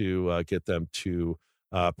able to get them to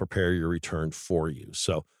prepare your return for you.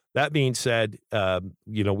 So that being said,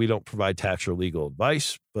 we don't provide tax or legal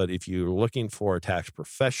advice, but if you're looking for a tax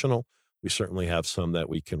professional, we certainly have some that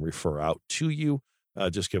we can refer out to you.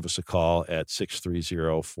 Just give us a call at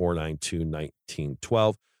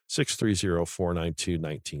 630-492-1912,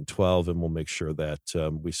 630-492-1912, and we'll make sure that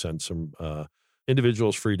we send some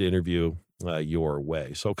individuals free to interview your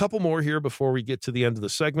way. So a couple more here before we get to the end of the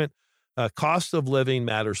segment. Cost of living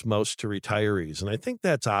matters most to retirees. And I think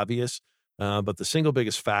that's obvious, but the single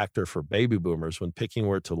biggest factor for baby boomers when picking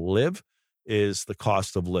where to live is the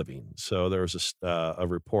cost of living. So there was a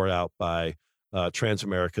report out by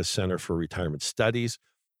Transamerica Center for Retirement Studies.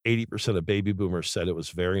 80% of baby boomers said it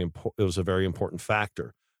was a very important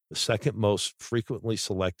factor. The second most frequently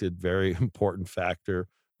selected very important factor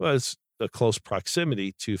was the close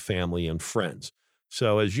proximity to family and friends.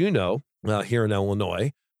 So as you know, here in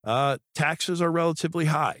Illinois, taxes are relatively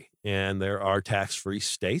high, and there are tax-free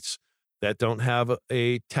states that don't have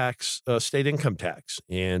a state income tax,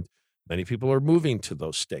 and many people are moving to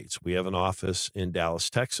those states. We have an office in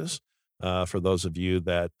Dallas, Texas. For those of you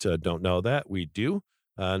that don't know that, we do.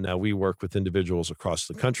 Now we work with individuals across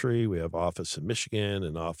the country. We have office in Michigan,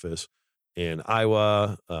 an office in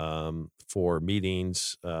Iowa for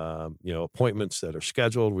meetings, appointments that are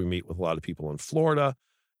scheduled. We meet with a lot of people in Florida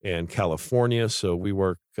and California. So we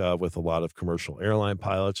work with a lot of commercial airline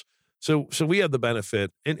pilots. So we have the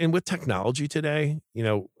benefit, and with technology today,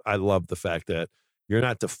 I love the fact that you're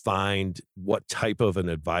not defined what type of an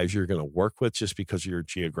advisor you're going to work with just because of your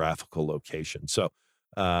geographical location. So,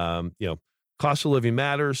 cost of living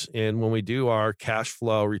matters. And when we do our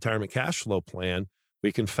retirement cash flow plan,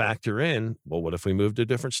 we can factor in, well, what if we move to a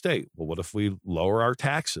different state? Well, what if we lower our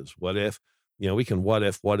taxes? What if, we can what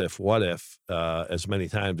if, as many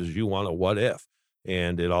times as you want a what if.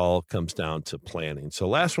 And it all comes down to planning. So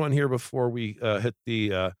last one here before we hit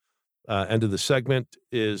the end of the segment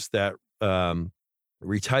is that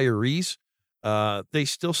retirees, they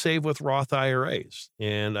still save with Roth IRAs.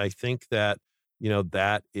 And I think that,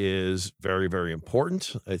 that is very, very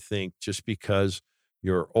important. I think just because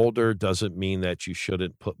you're older doesn't mean that you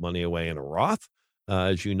shouldn't put money away in a Roth.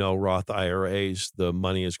 As you know, Roth IRAs, the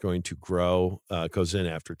money is going to grow, goes in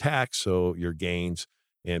after tax, so your gains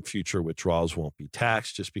and future withdrawals won't be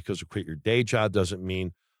taxed. Just because you quit your day job doesn't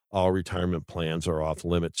mean all retirement plans are off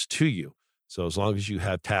limits to you. So as long as you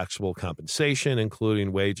have taxable compensation,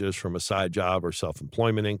 including wages from a side job or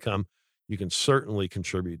self-employment income, you can certainly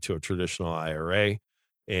contribute to a traditional IRA.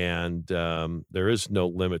 And there is no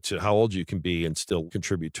limit to how old you can be and still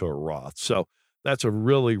contribute to a Roth. So that's a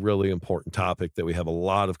really, really important topic that we have a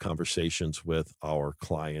lot of conversations with our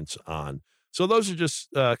clients on. So those are just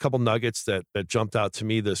a couple nuggets that jumped out to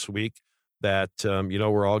me this week that,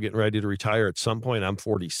 we're all getting ready to retire at some point. I'm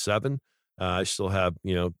 47. I still have,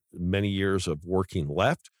 many years of working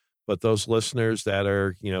left, but those listeners that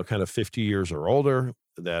are, kind of 50 years or older,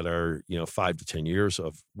 that are, 5 to 10 years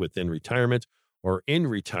of within retirement or in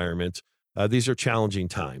retirement, these are challenging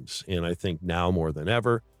times. And I think now more than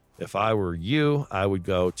ever, if I were you, I would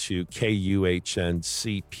go to kuhncp.com,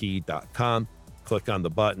 click on the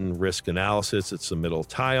button risk analysis. It's the middle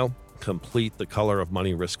tile, complete the color of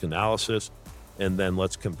money risk analysis. And then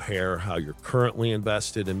let's compare how you're currently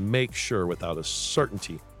invested and make sure without a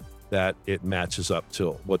certainty that it matches up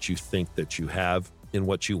to what you think that you have and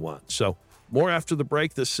what you want. So more after the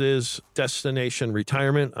break. This is Destination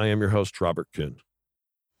Retirement. I am your host, Robert Kuhn.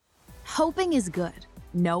 Hoping is good.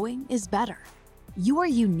 Knowing is better. You are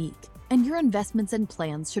unique, and your investments and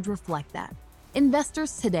plans should reflect that.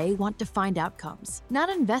 Investors today want defined outcomes, not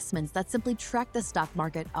investments that simply track the stock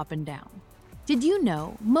market up and down. Did you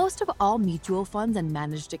know most of all mutual funds and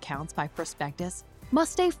managed accounts by prospectus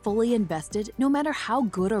must stay fully invested no matter how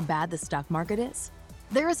good or bad the stock market is?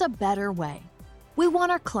 There is a better way. We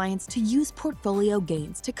want our clients to use portfolio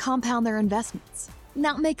gains to compound their investments,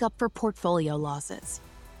 not make up for portfolio losses.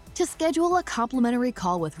 To schedule a complimentary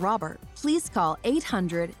call with Robert, please call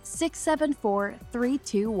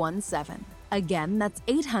 800-674-3217. Again, that's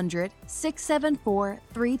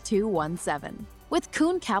 800-674-3217. With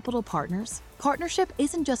Kuhn Capital Partners, partnership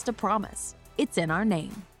isn't just a promise, it's in our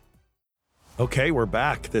name. Okay, we're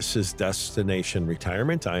back. This is Destination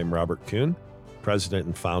Retirement. I am Robert Kuhn, president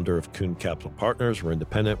and founder of Kuhn Capital Partners. We're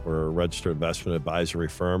independent. We're a registered investment advisory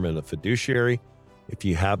firm and a fiduciary. If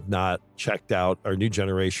you have not checked out our new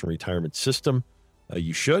generation retirement system,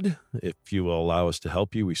 you should. If you will allow us to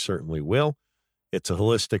help you, we certainly will. It's a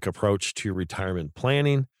holistic approach to retirement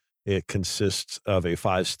planning. It consists of a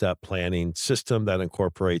 5-step planning system that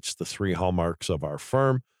incorporates the 3 hallmarks of our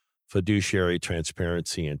firm: fiduciary,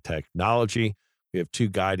 transparency, and technology. We have 2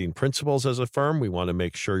 guiding principles as a firm. We want to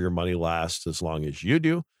make sure your money lasts as long as you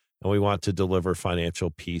do, and we want to deliver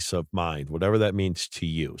financial peace of mind, whatever that means to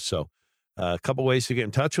you. So a couple ways to get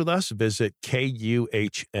in touch with us. Visit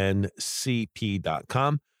kuhncp.com,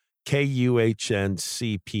 kuhncp.com,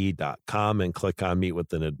 and click on Meet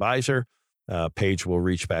with an Advisor. Paige will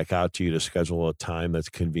reach back out to you to schedule a time that's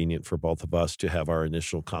convenient for both of us to have our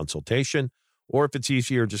initial consultation. Or if it's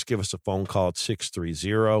easier, just give us a phone call at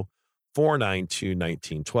 630-492-1912,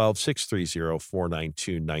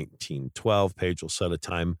 630-492-1912. Paige will set a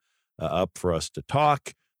time up for us to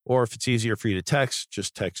talk. Or if it's easier for you to text,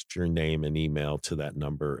 just text your name and email to that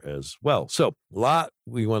number as well. So a lot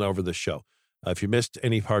we went over the show. If you missed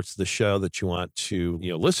any parts of the show that you want to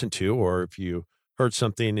listen to, or if you heard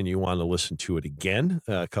something and you want to listen to it again,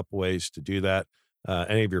 a couple ways to do that.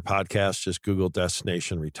 Any of your podcasts, just Google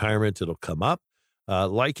Destination Retirement. It'll come up.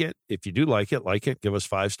 Like it. If you do like it. Give us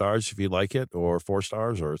 5 stars if you like it, or 4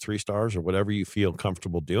 stars or 3 stars, or whatever you feel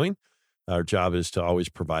comfortable doing. Our job is to always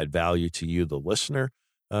provide value to you, the listener.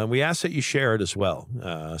 We ask that you share it as well.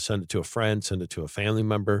 Send it to a friend, send it to a family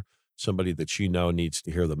member, somebody that you know needs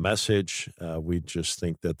to hear the message. We just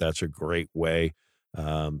think that that's a great way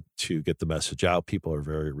to get the message out. People are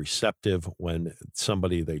very receptive when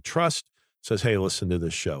somebody they trust says, hey, listen to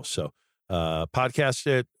this show. So podcast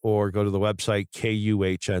it, or go to the website,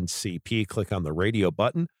 KUHNCP, click on the radio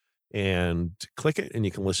button and click it, and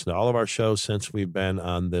you can listen to all of our shows since we've been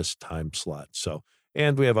on this time slot. So,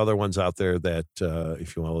 and we have other ones out there that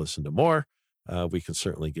if you want to listen to more, we can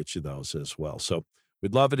certainly get you those as well. So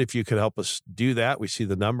we'd love it if you could help us do that. We see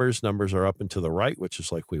the numbers. Numbers are up and to the right, which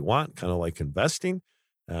is like we want, kind of like investing.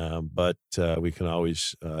 But we can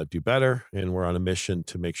always do better. And we're on a mission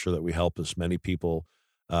to make sure that we help as many people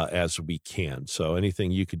as we can. So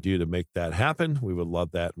anything you could do to make that happen, we would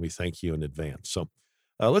love that. And we thank you in advance. So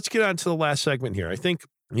let's get on to the last segment here. I think,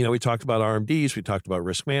 we talked about RMDs. We talked about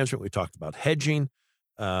risk management. We talked about hedging.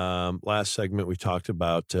 Last segment, we talked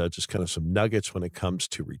about just kind of some nuggets when it comes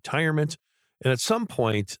to retirement. And at some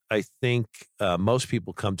point, I think most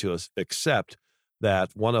people come to us accept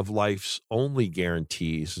that one of life's only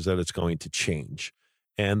guarantees is that it's going to change.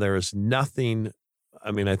 And there is nothing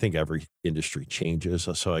I mean, I think every industry changes.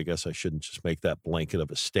 So I guess I shouldn't just make that blanket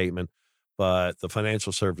of a statement. But the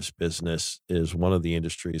financial service business is one of the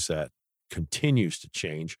industries that continues to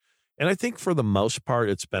change. And I think for the most part,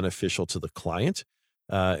 it's beneficial to the client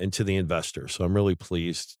and to the investor. So I'm really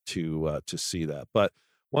pleased to see that. But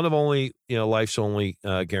one of only, life's only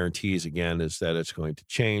guarantees again is that it's going to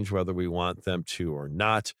change whether we want them to or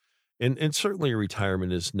not. And certainly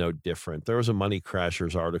retirement is no different. There was a Money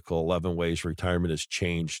Crashers article, 11 Ways Retirement Has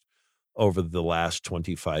Changed over the last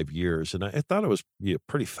 25 years. And I thought it was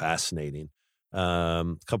pretty fascinating.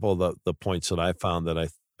 A couple of the points that I found that I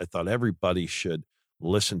thought everybody should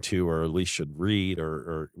listen to, or at least should read,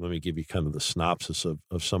 or let me give you kind of the synopsis of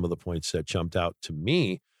some of the points that jumped out to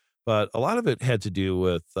me. But a lot of it had to do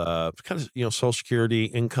with kind of, Social Security,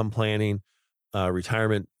 income planning,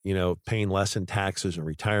 retirement, paying less in taxes in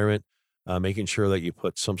retirement, making sure that you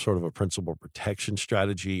put some sort of a principal protection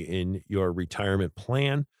strategy in your retirement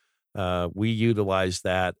plan. We utilize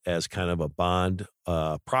that as kind of a bond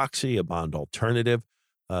proxy, a bond alternative.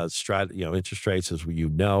 Interest rates, as are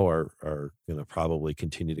going to probably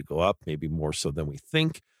continue to go up, maybe more so than we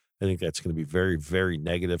think. I think that's going to be very, very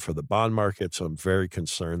negative for the bond market. So I'm very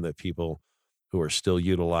concerned that people who are still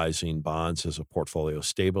utilizing bonds as a portfolio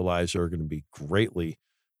stabilizer are going to be greatly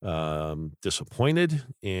disappointed.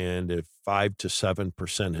 And if 5 to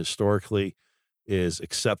 7% historically is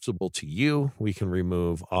acceptable to you, we can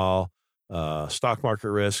remove all stock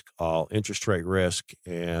market risk, all interest rate risk,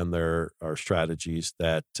 and there are strategies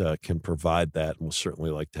that can provide that. And we'll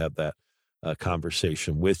certainly like to have that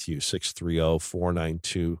conversation with you.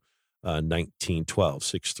 630-492-1912,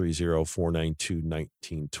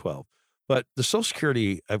 630-492-1912. But the Social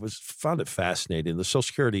Security, found it fascinating. The Social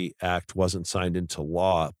Security Act wasn't signed into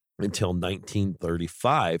law until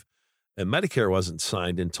 1935, and Medicare wasn't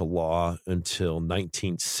signed into law until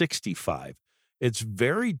 1965. It's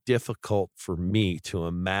very difficult for me to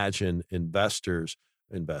imagine retirees,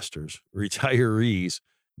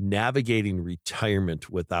 navigating retirement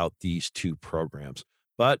without these two programs.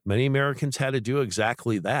 But many Americans had to do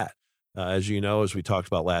exactly that. As you know, as we talked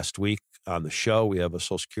about last week on the show, we have a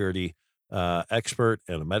Social Security expert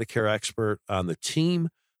and a Medicare expert on the team.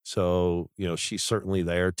 So, she's certainly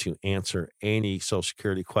there to answer any Social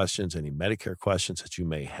Security questions, any Medicare questions that you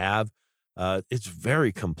may have. It's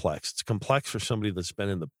very complex. It's complex for somebody that's been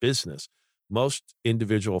in the business. Most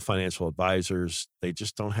individual financial advisors, they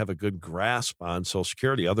just don't have a good grasp on Social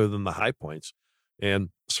Security other than the high points, and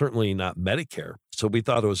certainly not Medicare. So we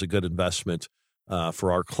thought it was a good investment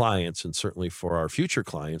for our clients and certainly for our future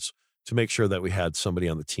clients to make sure that we had somebody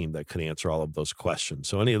on the team that could answer all of those questions.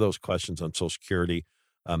 So any of those questions on Social Security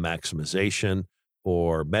maximization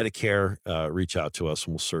or Medicare, reach out to us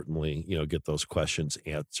and we'll certainly, get those questions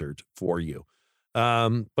answered for you.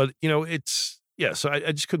 But so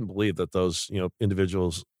I just couldn't believe that those,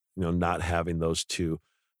 individuals, not having those two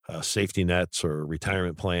safety nets or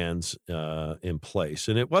retirement plans in place.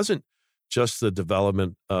 And it wasn't just the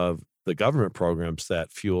development of the government programs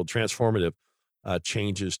that fueled transformative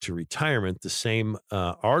changes to retirement. The same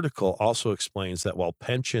article also explains that while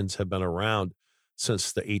pensions have been around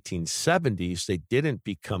since the 1870s, they didn't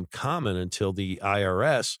become common until the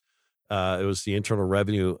IRS, it was the Internal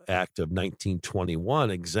Revenue Act of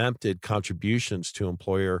 1921, exempted contributions to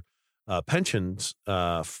employer pensions,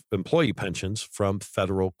 employee pensions from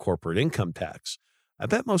federal corporate income tax. I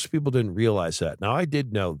bet most people didn't realize that. Now, I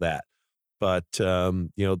did know that. But,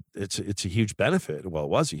 it's a huge benefit. Well, it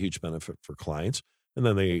was a huge benefit for clients. And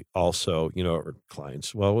then they also, or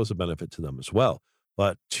clients, well, it was a benefit to them as well.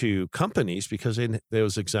 But to companies, because it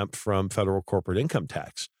was exempt from federal corporate income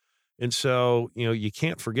tax. And so, you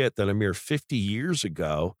can't forget that a mere 50 years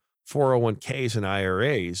ago, 401ks and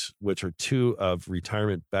IRAs, which are two of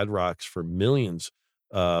retirement bedrocks for millions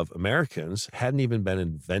of Americans, hadn't even been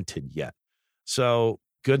invented yet. So,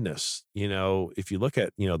 goodness, if you look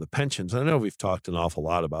at, the pensions, I know we've talked an awful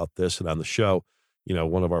lot about this, and on the show,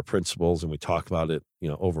 one of our principles, and we talk about it,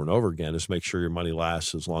 over and over again, is make sure your money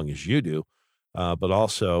lasts as long as you do, but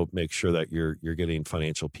also make sure that you're getting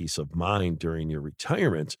financial peace of mind during your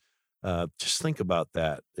retirement. Just think about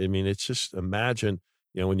that. I mean, it's just imagine,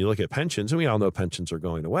 when you look at pensions, and we all know pensions are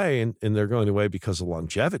going away, and they're going away because of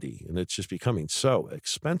longevity, and it's just becoming so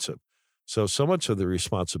expensive. So much of the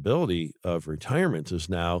responsibility of retirement is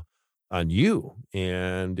now on you.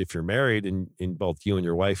 And if you're married and both you and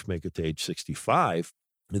your wife make it to age 65,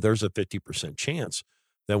 there's a 50% chance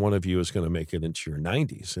that one of you is going to make it into your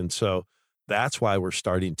 90s. And so that's why we're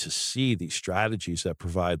starting to see these strategies that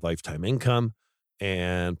provide lifetime income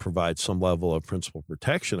and provide some level of principal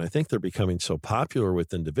protection. I think they're becoming so popular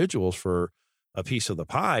with individuals for a piece of the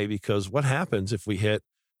pie, because what happens if we hit,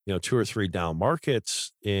 2 or 3 down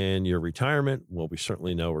markets in your retirement? Well, we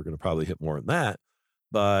certainly know we're going to probably hit more than that,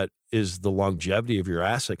 but is the longevity of your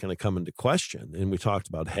asset going to come into question? And we talked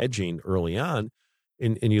about hedging early on,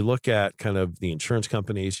 and you look at kind of the insurance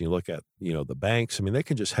companies, you look at, the banks. I mean, they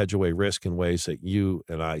can just hedge away risk in ways that you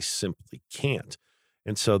and I simply can't.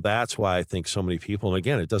 And so that's why I think so many people, and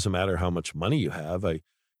again, it doesn't matter how much money you have. I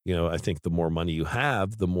think the more money you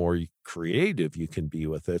have, the more creative you can be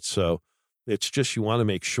with it. So it's just, you want to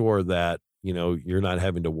make sure that, you're not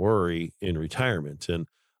having to worry in retirement. And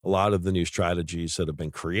a lot of the new strategies that have been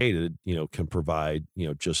created, can provide,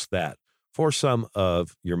 just that for some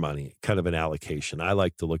of your money, kind of an allocation. I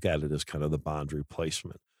like to look at it as kind of the bond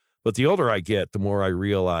replacement. But the older I get, the more I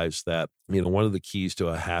realize that, one of the keys to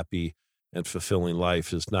a happy and fulfilling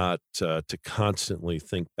life is not to constantly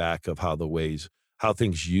think back of how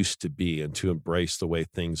things used to be, and to embrace the way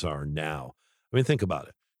things are now. I mean, think about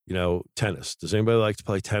it. Tennis. Does anybody like to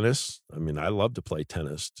play tennis? I mean, I love to play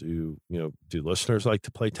tennis. Do listeners like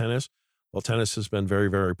to play tennis? Well, tennis has been very,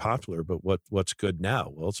 very popular, but what's good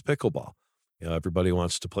now? Well, it's pickleball. Everybody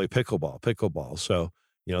wants to play pickleball. So,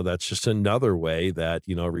 that's just another way that,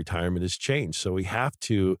 retirement has changed. So we have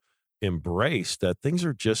to embrace that things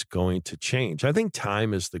are just going to change. I think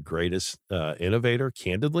time is the greatest innovator,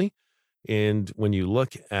 candidly. And when you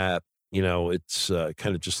look at, it's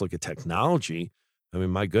kind of just look at technology. I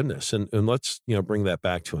mean, my goodness. And let's, bring that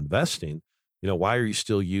back to investing. Why are you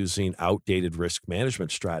still using outdated risk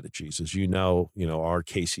management strategies? As our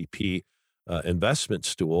KCP investment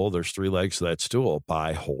stool, there's 3 legs to that stool: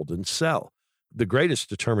 buy, hold, and sell. The greatest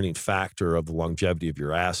determining factor of the longevity of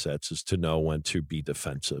your assets is to know when to be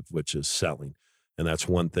defensive, which is selling. And that's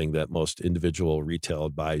one thing that most individual retail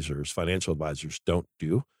advisors, financial advisors don't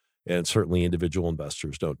do. And certainly individual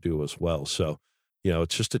investors don't do as well. So,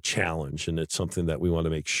 it's just a challenge, and it's something that we want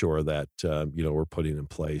to make sure that, we're putting in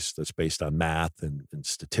place that's based on math and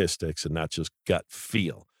statistics, and not just gut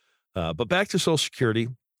feel. But back to Social Security,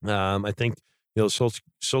 I think,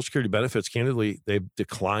 Social Security benefits, candidly, they've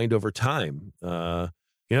declined over time.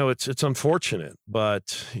 It's unfortunate,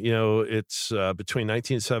 but, it's between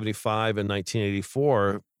 1975 and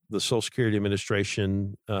 1984, the Social Security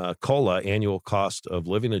Administration COLA, annual cost of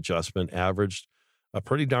living adjustment, averaged a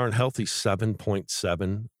pretty darn healthy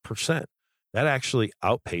 7.7%. That actually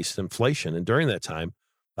outpaced inflation. And during that time,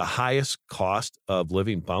 the highest cost of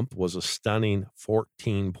living bump was a stunning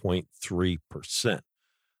 14.3%.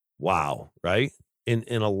 Wow, right? And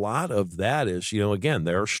a lot of that is, again,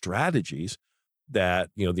 there are strategies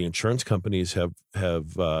that, the insurance companies have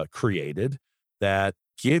created that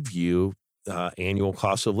give you annual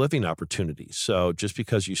cost of living opportunities. So just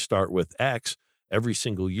because you start with X, every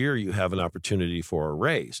single year you have an opportunity for a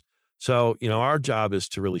raise. So, our job is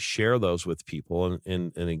to really share those with people.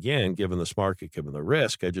 And again, given this market, given the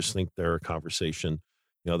risk, I just think they're a conversation,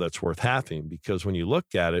 that's worth having, because when you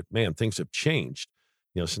look at it, man, things have changed.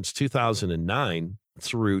 Since 2009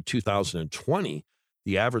 through 2020,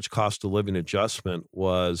 the average cost of living adjustment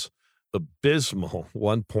was abysmal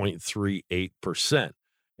 1.38%.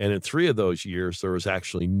 And in 3 of those years, there was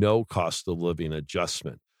actually no cost of living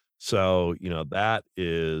adjustment. So, that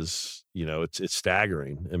is, it's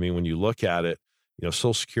staggering. I mean, when you look at it,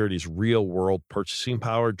 Social Security's real world purchasing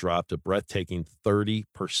power dropped a breathtaking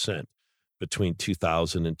 30% between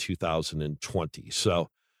 2000 and 2020. So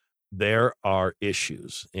there are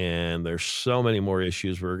issues, and there's so many more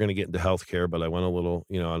issues. We're going to get into healthcare, but I went a little,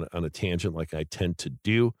 on a tangent like I tend to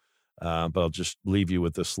do. But I'll just leave you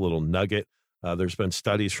with this little nugget. There's been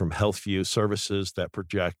studies from HealthView Services that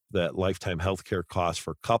project that lifetime healthcare costs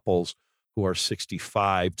for couples who are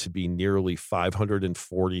 65 to be nearly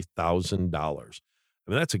 $540,000. I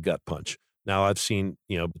mean, that's a gut punch. Now, I've seen,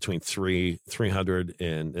 between 300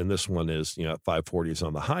 and this one is, 540 is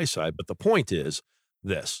on the high side. But the point is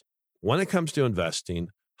this: when it comes to investing,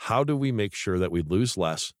 how do we make sure that we lose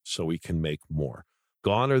less so we can make more?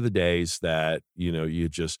 Gone are the days that, you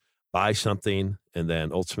just buy something and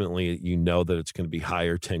then ultimately that it's going to be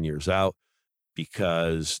higher 10 years out,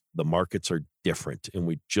 because the markets are different. And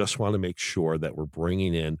we just want to make sure that we're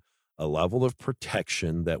bringing in a level of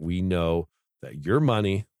protection that we know that your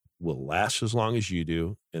money will last as long as you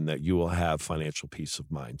do, and that you will have financial peace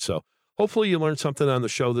of mind. So hopefully you learned something on the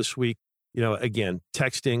show this week. Again,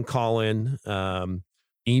 text in, call in,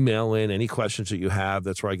 email in any questions that you have.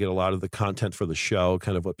 That's where I get a lot of the content for the show,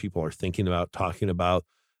 kind of what people are thinking about, talking about,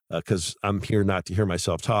 because I'm here not to hear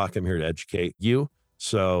myself talk. I'm here to educate you.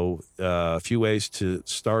 So a few ways to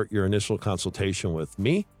start your initial consultation with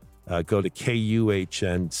me. Go to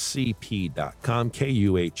kuhncp.com,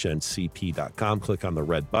 kuhncp.com, click on the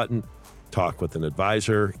red button. talk with an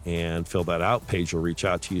advisor and fill that out. Paige will reach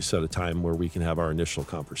out to you, set a time where we can have our initial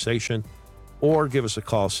conversation, or give us a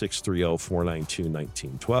call,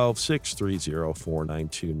 630-492-1912,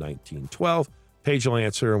 630-492-1912. Paige will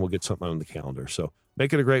answer and we'll get something on the calendar. So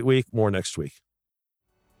make it a great week. More next week.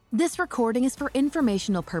 This recording is for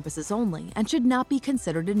informational purposes only and should not be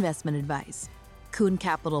considered investment advice. Kuhn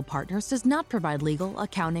Capital Partners does not provide legal,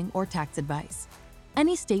 accounting, or tax advice.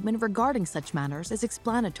 Any statement regarding such matters is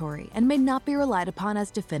explanatory and may not be relied upon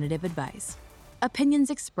as definitive advice. Opinions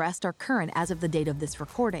expressed are current as of the date of this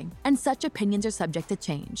recording, and such opinions are subject to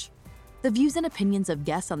change. The views and opinions of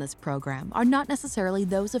guests on this program are not necessarily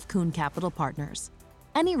those of Kuhn Capital Partners.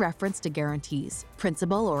 Any reference to guarantees,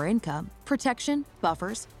 principal or income, protection,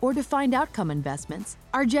 buffers, or defined outcome investments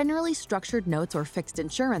are generally structured notes or fixed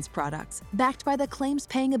insurance products backed by the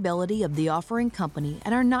claims-paying ability of the offering company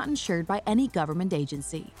and are not insured by any government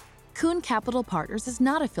agency. Kuhn Capital Partners is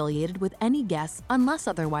not affiliated with any guests unless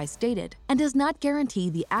otherwise stated and does not guarantee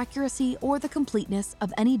the accuracy or the completeness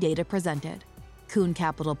of any data presented. Kuhn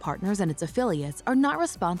Capital Partners and its affiliates are not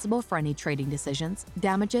responsible for any trading decisions,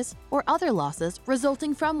 damages, or other losses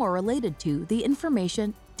resulting from or related to the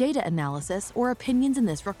information, data analysis, or opinions in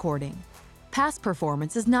this recording. Past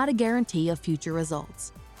performance is not a guarantee of future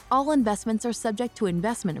results. All investments are subject to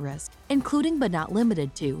investment risk, including but not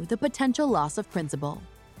limited to the potential loss of principal.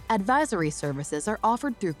 Advisory services are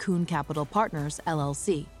offered through Kuhn Capital Partners,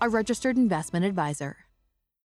 LLC, a registered investment advisor.